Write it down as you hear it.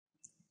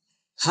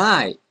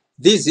Hi,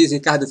 this is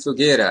Ricardo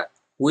Filgueira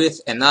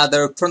with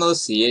another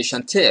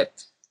pronunciation tip.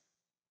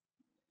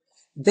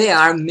 There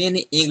are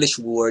many English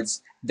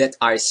words that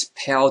are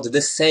spelled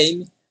the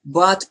same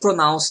but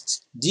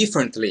pronounced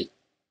differently.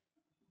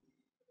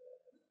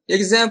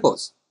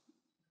 Examples: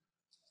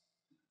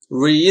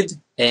 read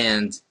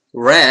and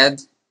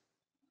read,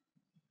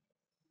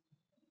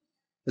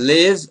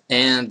 live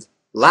and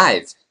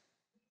live.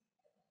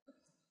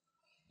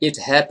 It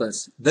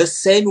happens the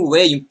same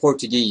way in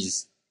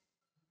Portuguese.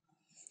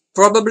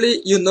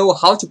 Probably you know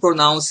how to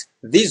pronounce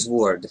this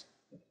word.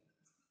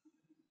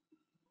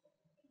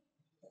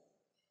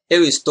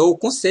 Eu estou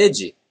com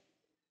sede.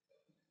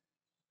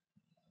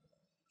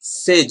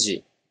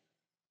 Sede.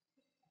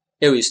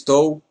 Eu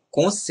estou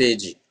com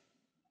sede.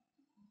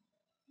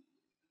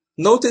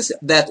 Notice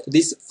that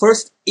this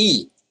first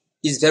E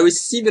is very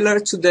similar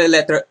to the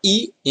letter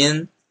E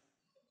in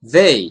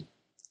they.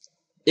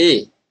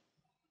 E.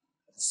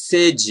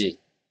 Sede.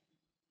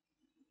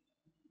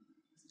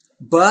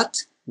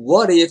 But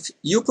what if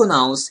you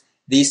pronounce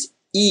this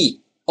E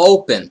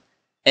open,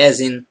 as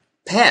in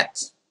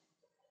pet?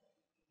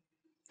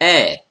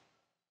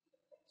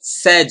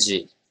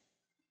 Sede.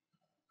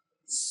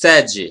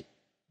 Sede.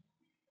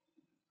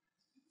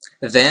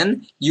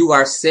 Then you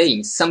are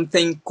saying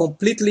something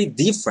completely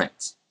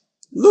different.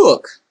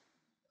 Look!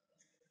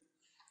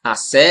 A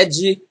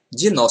sede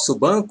de nosso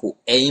banco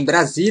é em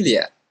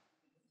Brasília.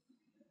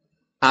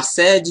 A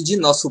sede de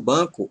nosso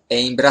banco é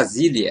em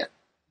Brasília.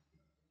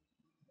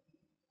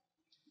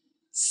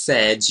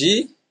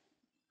 Sede.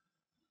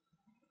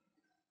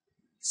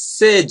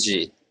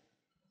 Sede.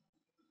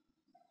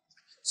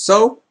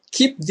 So,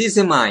 keep this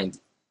in mind,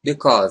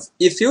 because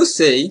if you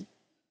say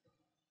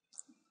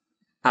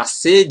a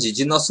sede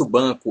de nosso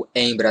banco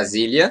é em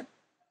Brasília,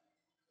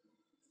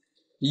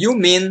 you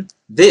mean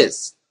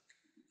this.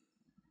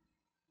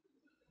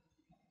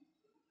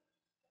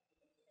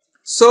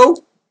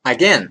 So,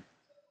 again,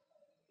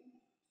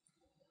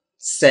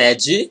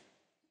 sede,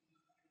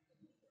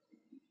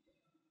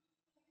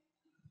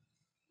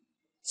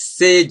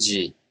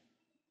 sede.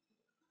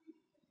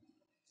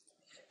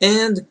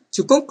 And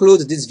to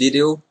conclude this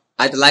video,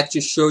 I'd like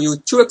to show you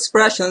two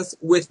expressions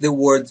with the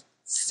word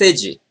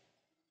sede.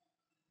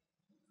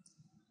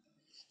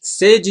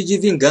 Sede de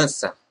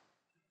vingança.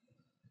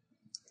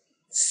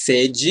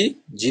 Sede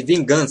de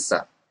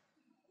vingança.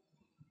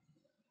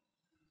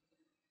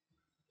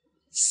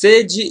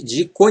 Sede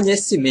de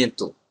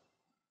conhecimento.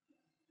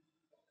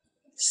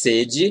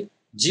 Sede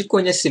de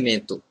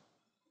conhecimento.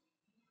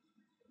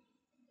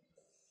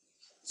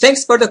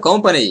 Thanks for the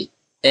company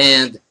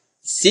and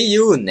see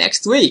you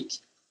next week.